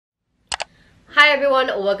Hi everyone,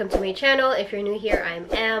 welcome to my channel. If you're new here, I'm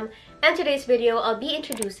Em, and today's video I'll be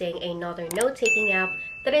introducing another note-taking app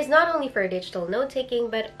that is not only for digital note-taking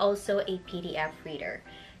but also a PDF reader.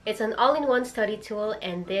 It's an all-in-one study tool,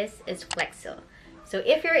 and this is Flexcil. So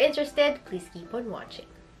if you're interested, please keep on watching.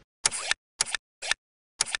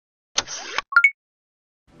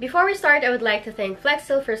 Before we start, I would like to thank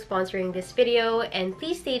Flexcil for sponsoring this video, and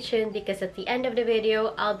please stay tuned because at the end of the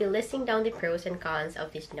video, I'll be listing down the pros and cons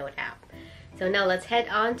of this note app. So now let's head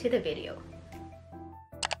on to the video.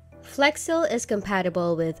 Flexcil is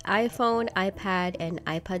compatible with iPhone, iPad, and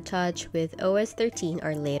iPod Touch with OS 13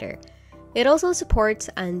 or later. It also supports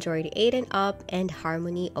Android 8 and up and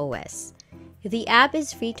Harmony OS. The app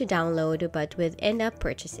is free to download but with in-app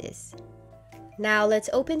purchases. Now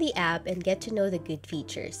let's open the app and get to know the good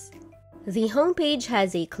features. The homepage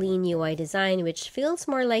has a clean UI design which feels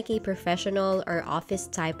more like a professional or office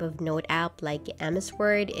type of note app like MS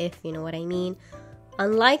Word, if you know what I mean,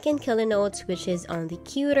 unlike in Collanote, which is on the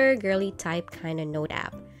cuter, girly type kind of note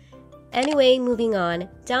app. Anyway, moving on,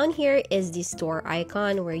 down here is the store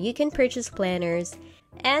icon where you can purchase planners,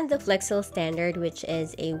 and the Flexcil Standard, which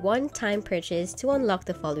is a one-time purchase to unlock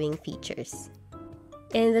the following features.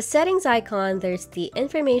 In the settings icon, there's the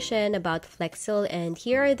information about Flexcil, and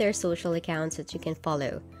here are their social accounts that you can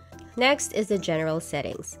follow. Next is the general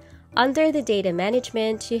settings. Under the data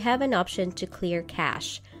management, you have an option to clear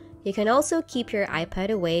cache. You can also keep your iPad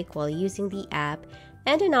awake while using the app,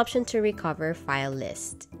 and an option to recover file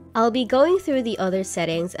list. I'll be going through the other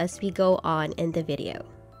settings as we go on in the video.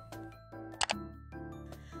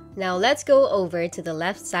 Now let's go over to the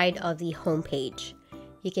left side of the homepage.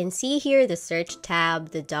 You can see here the search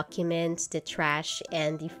tab, the documents, the trash,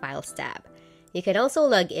 and the files tab. You can also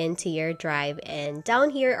log into your drive, and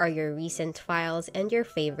down here are your recent files and your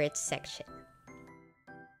favorites section.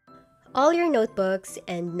 All your notebooks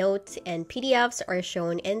and notes and PDFs are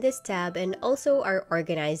shown in this tab and also are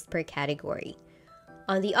organized per category.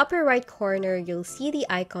 On the upper right corner, you'll see the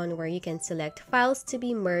icon where you can select files to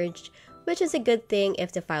be merged, which is a good thing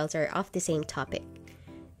if the files are of the same topic.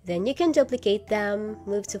 Then you can duplicate them,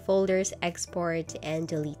 move to folders, export, and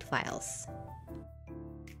delete files.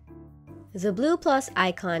 The blue plus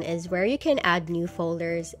icon is where you can add new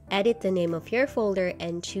folders, edit the name of your folder,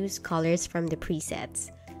 and choose colors from the presets.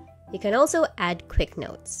 You can also add quick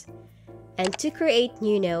notes. And to create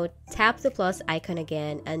new note, tap the plus icon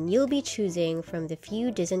again, and you'll be choosing from the few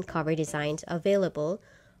decent cover designs available,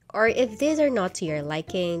 or if these are not to your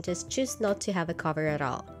liking, just choose not to have a cover at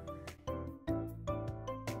all.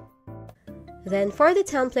 Then for the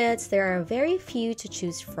templates, there are very few to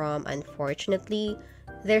choose from, unfortunately.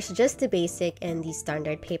 There's just the basic and the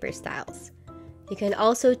standard paper styles. You can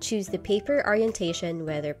also choose the paper orientation,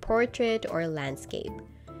 whether portrait or landscape.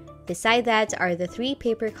 Beside that are the three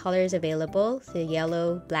paper colors available, the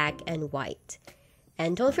yellow, black, and white.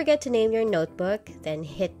 And don't forget to name your notebook, then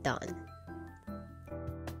hit done.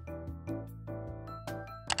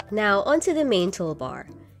 Now onto the main toolbar.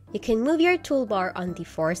 You can move your toolbar on the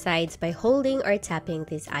four sides by holding or tapping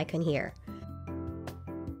this icon here.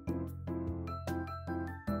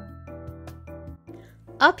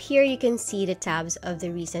 Up here you can see the tabs of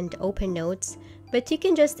the recent open notes, but you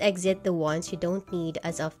can just exit the ones you don't need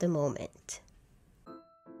as of the moment.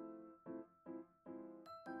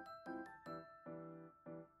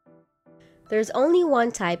 There's only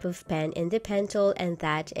one type of pen in the pen tool, and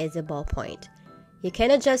that is a ballpoint. You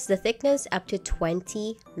can adjust the thickness up to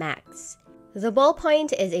 20 max. The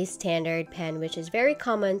ballpoint is a standard pen which is very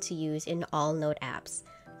common to use in all note apps.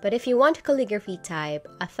 But if you want calligraphy type,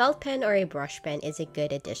 a felt pen or a brush pen is a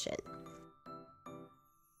good addition.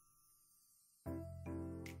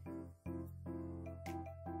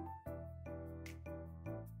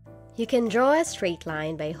 You can draw a straight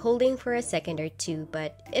line by holding for a second or two,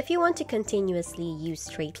 but if you want to continuously use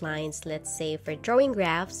straight lines, let's say for drawing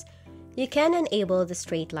graphs, you can enable the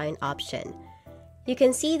straight line option. You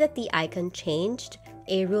can see that the icon changed.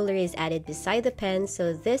 A ruler is added beside the pen,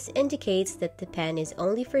 so this indicates that the pen is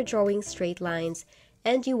only for drawing straight lines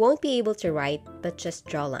and you won't be able to write but just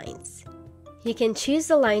draw lines. You can choose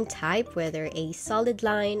the line type, whether a solid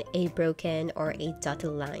line, a broken, or a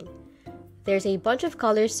dotted line. There's a bunch of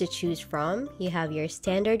colors to choose from. You have your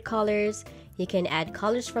standard colors, you can add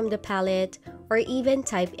colors from the palette, or even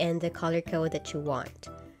type in the color code that you want.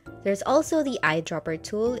 There's also the eyedropper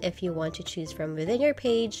tool if you want to choose from within your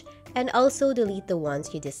page, and also delete the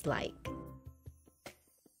ones you dislike.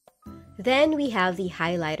 Then we have the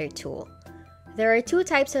highlighter tool. There are two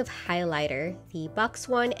types of highlighter, the box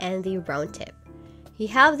one and the round tip. You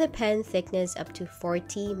have the pen thickness up to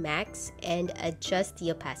 40 max and adjust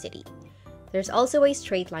the opacity. There's also a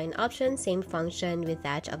straight line option, same function with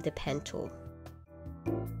that of the pen tool.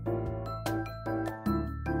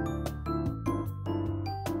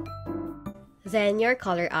 Then your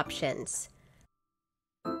color options.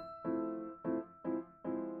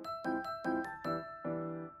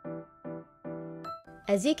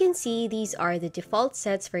 As you can see, these are the default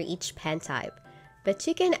sets for each pen type, but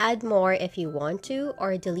you can add more if you want to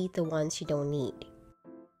or delete the ones you don't need.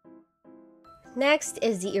 Next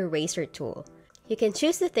is the eraser tool. You can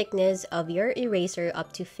choose the thickness of your eraser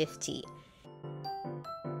up to 50.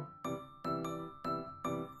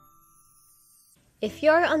 If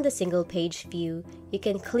you're on the single page view, you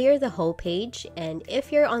can clear the whole page, and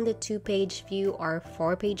if you're on the 2-page view or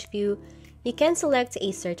 4-page view, you can select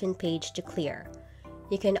a certain page to clear.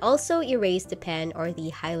 You can also erase the pen or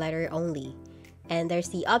the highlighter only, and there's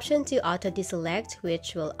the option to auto deselect,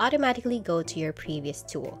 which will automatically go to your previous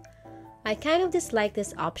tool. I kind of dislike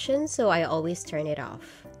this option, so I always turn it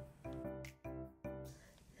off.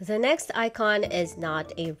 The next icon is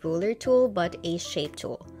not a ruler tool but a shape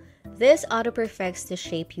tool. This auto-perfects the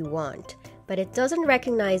shape you want, but it doesn't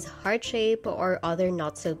recognize heart shape or other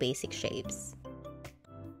not so basic shapes.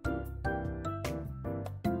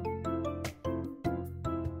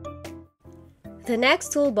 The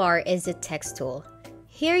next toolbar is the text tool.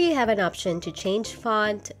 Here you have an option to change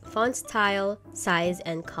font style, size,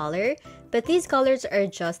 and color, but these colors are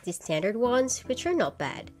just the standard ones, which are not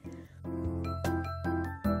bad.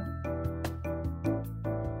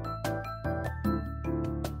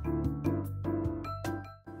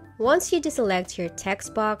 Once you deselect your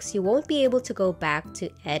text box, you won't be able to go back to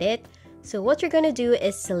edit, so what you're going to do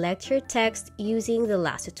is select your text using the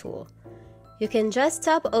Lasso tool. You can just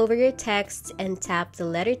tap over your text and tap the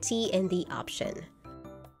letter T in the option.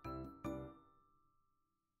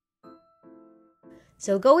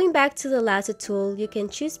 So going back to the Lasso tool, you can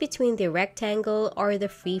choose between the rectangle or the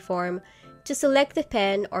freeform to select the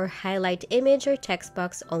pen or highlight image or text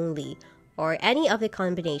box only, or any of the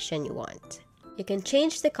combination you want. You can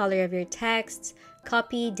change the color of your text,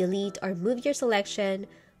 copy, delete, or move your selection,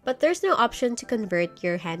 but there's no option to convert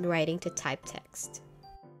your handwriting to typed text.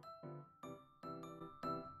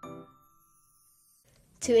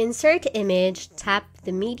 To insert image, tap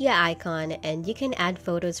the media icon and you can add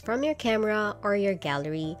photos from your camera or your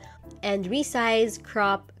gallery and resize,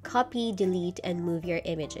 crop, copy, delete, and move your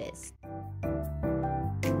images.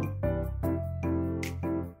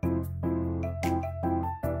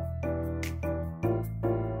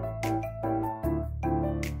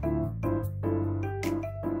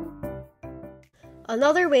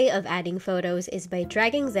 Another way of adding photos is by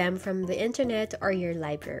dragging them from the internet or your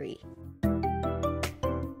library.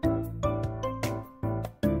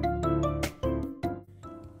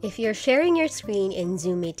 If you're sharing your screen in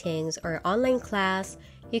Zoom meetings or online class,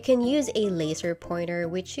 you can use a laser pointer,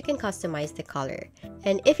 which you can customize the color.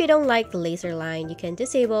 And if you don't like the laser line, you can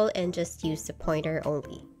disable and just use the pointer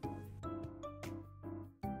only.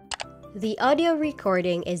 The audio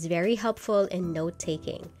recording is very helpful in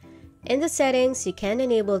note-taking. In the settings, you can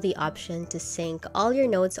enable the option to sync all your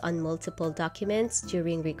notes on multiple documents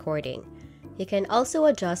during recording. You can also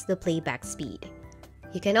adjust the playback speed.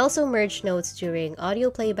 You can also merge notes during audio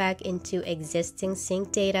playback into existing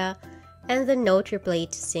sync data and the note replay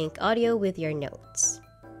to sync audio with your notes.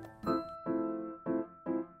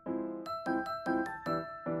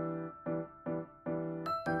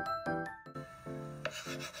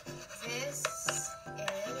 This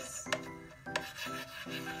is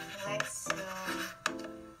Flexcil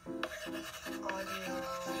audio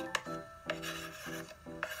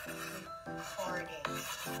recording.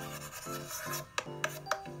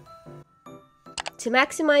 To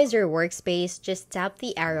maximize your workspace, just tap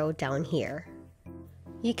the arrow down here.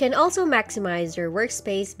 You can also maximize your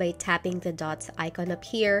workspace by tapping the dots icon up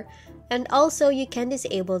here, and also you can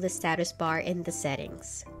disable the status bar in the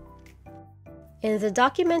settings. In the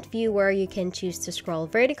document viewer, you can choose to scroll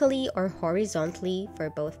vertically or horizontally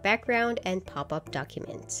for both background and pop-up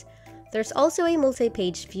documents. There's also a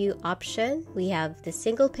multi-page view option. We have the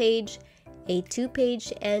single page, a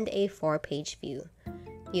 2-page, and a 4-page view.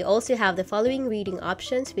 You also have the following reading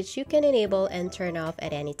options, which you can enable and turn off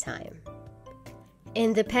at any time.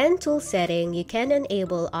 In the pen tool setting, you can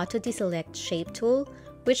enable auto deselect shape tool,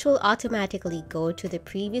 which will automatically go to the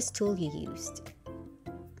previous tool you used.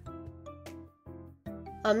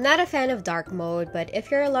 I'm not a fan of dark mode, but if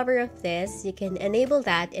you're a lover of this, you can enable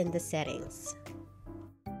that in the settings.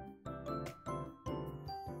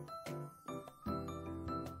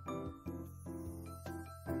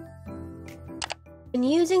 When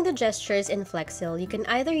using the gestures in Flexcil, you can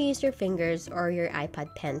either use your fingers or your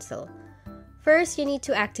iPad pencil. First, you need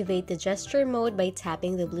to activate the gesture mode by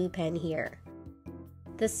tapping the blue pen here.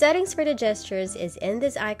 The settings for the gestures is in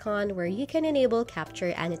this icon where you can enable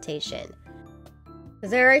capture annotation.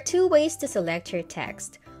 There are two ways to select your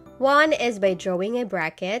text. One is by drawing a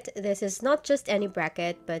bracket. This is not just any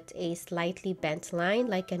bracket, but a slightly bent line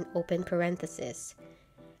like an open parenthesis.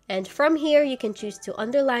 And from here, you can choose to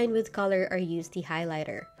underline with color or use the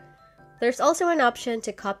highlighter. There's also an option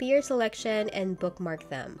to copy your selection and bookmark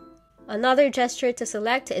them. Another gesture to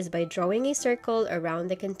select is by drawing a circle around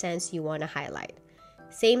the contents you want to highlight.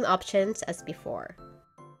 Same options as before.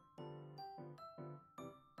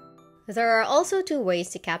 There are also two ways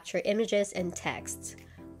to capture images and texts.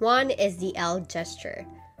 One is the L gesture.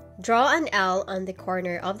 Draw an L on the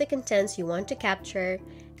corner of the contents you want to capture,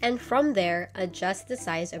 and from there, adjust the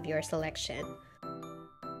size of your selection.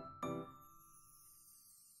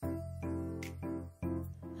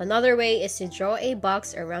 Another way is to draw a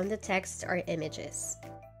box around the text or images.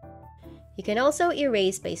 You can also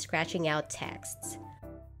erase by scratching out texts.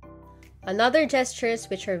 Another gestures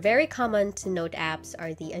which are very common to Note apps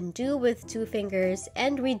are the undo with 2 fingers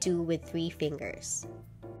and redo with 3 fingers.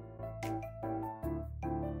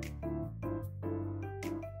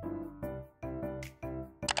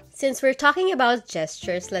 Since we're talking about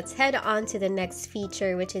gestures, let's head on to the next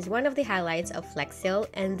feature, which is one of the highlights of Flexcil,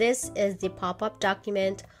 and this is the pop-up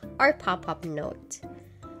document or pop-up note.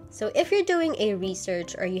 So if you're doing a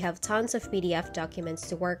research or you have tons of PDF documents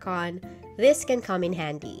to work on, this can come in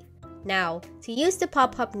handy. Now, to use the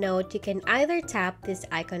pop-up note, you can either tap this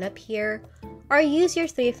icon up here or use your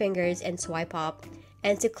 3 fingers and swipe up,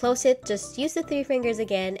 and to close it, just use the 3 fingers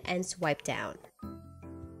again and swipe down.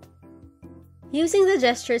 Using the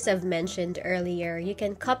gestures I've mentioned earlier, you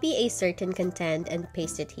can copy a certain content and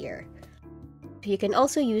paste it here. You can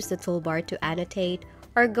also use the toolbar to annotate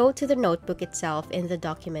or go to the notebook itself in the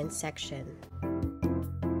Documents section.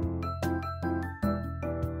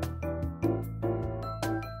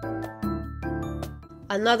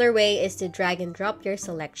 Another way is to drag and drop your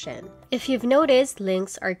selection. If you've noticed,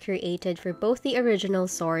 links are created for both the original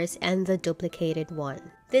source and the duplicated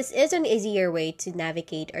one. This is an easier way to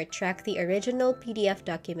navigate or track the original PDF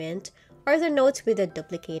document or the notes with the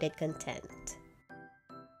duplicated content.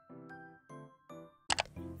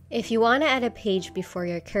 If you want to add a page before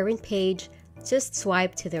your current page, just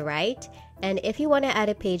swipe to the right, and if you want to add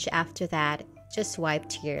a page after that, just swipe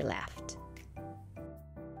to your left.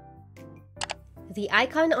 The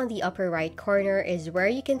icon on the upper right corner is where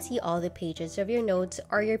you can see all the pages of your notes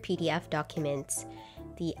or your PDF documents,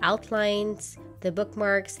 the outlines, the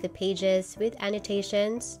bookmarks, the pages with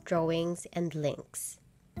annotations, drawings, and links.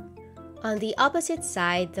 On the opposite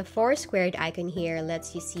side, the 4 squared icon here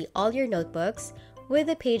lets you see all your notebooks with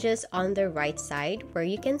the pages on the right side where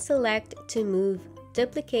you can select to move,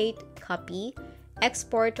 duplicate, copy,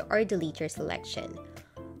 export, or delete your selection.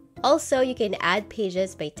 Also, you can add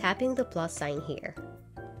pages by tapping the plus sign here.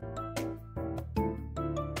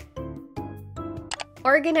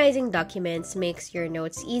 Organizing documents makes your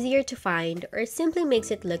notes easier to find or simply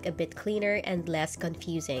makes it look a bit cleaner and less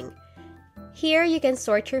confusing. Here, you can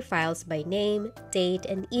sort your files by name, date,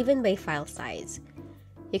 and even by file size.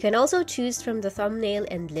 You can also choose from the thumbnail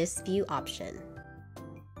and list view option.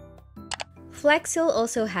 Flexcil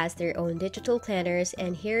also has their own digital planners,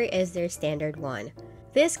 and here is their standard one.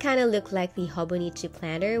 This kind of looks like the Hobonichi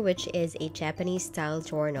planner, which is a Japanese style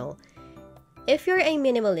journal. If you're a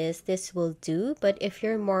minimalist, this will do, but if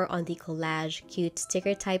you're more on the collage, cute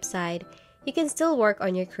sticker type side, you can still work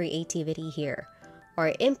on your creativity here,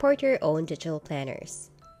 or import your own digital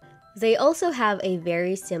planners. They also have a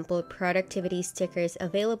very simple productivity stickers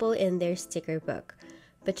available in their sticker book,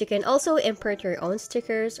 but you can also import your own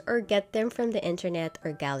stickers or get them from the internet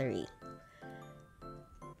or gallery.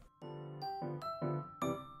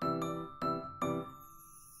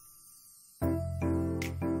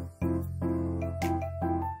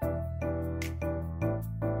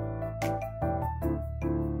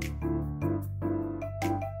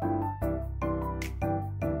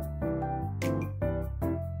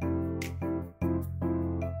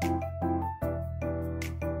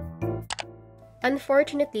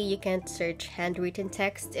 Unfortunately, you can't search handwritten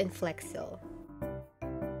text in Flexcil.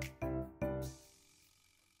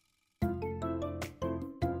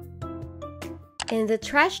 In the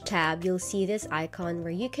Trash tab, you'll see this icon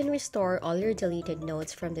where you can restore all your deleted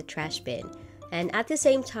notes from the trash bin, and at the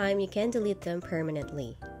same time, you can delete them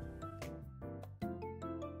permanently.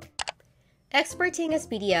 Exporting as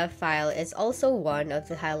PDF file is also one of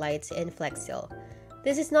the highlights in Flexcil.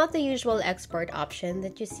 This is not the usual export option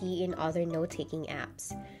that you see in other note-taking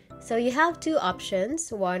apps. So you have 2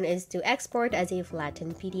 options. One is to export as a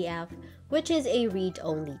flattened PDF, which is a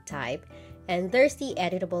read-only type, and there's the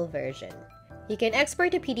editable version. You can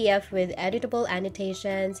export a PDF with editable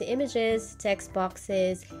annotations, images, text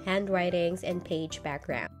boxes, handwritings, and page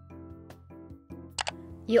background.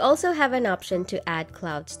 You also have an option to add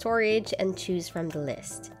cloud storage and choose from the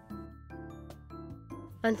list.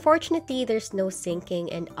 Unfortunately, there's no syncing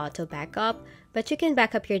and auto backup, but you can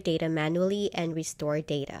back up your data manually and restore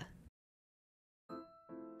data.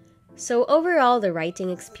 So overall, the writing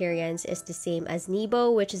experience is the same as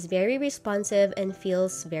Nebo, which is very responsive and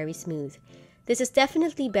feels very smooth. This is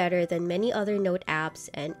definitely better than many other note apps,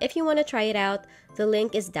 and if you want to try it out, the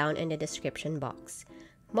link is down in the description box.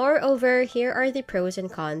 Moreover, here are the pros and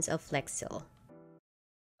cons of Flexcil.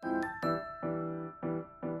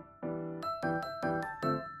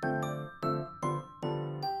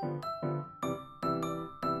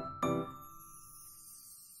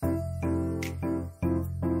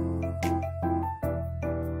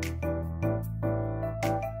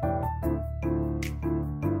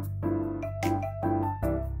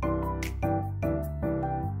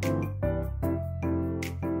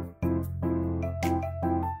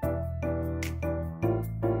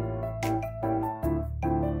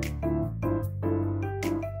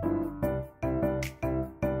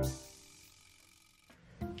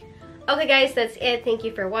 Okay guys, that's it. Thank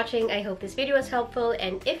you for watching. I hope this video was helpful,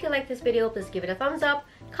 and if you like this video, please give it a thumbs up,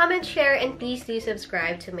 comment, share, and please do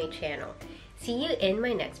subscribe to my channel. See you in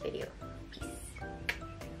my next video. Peace.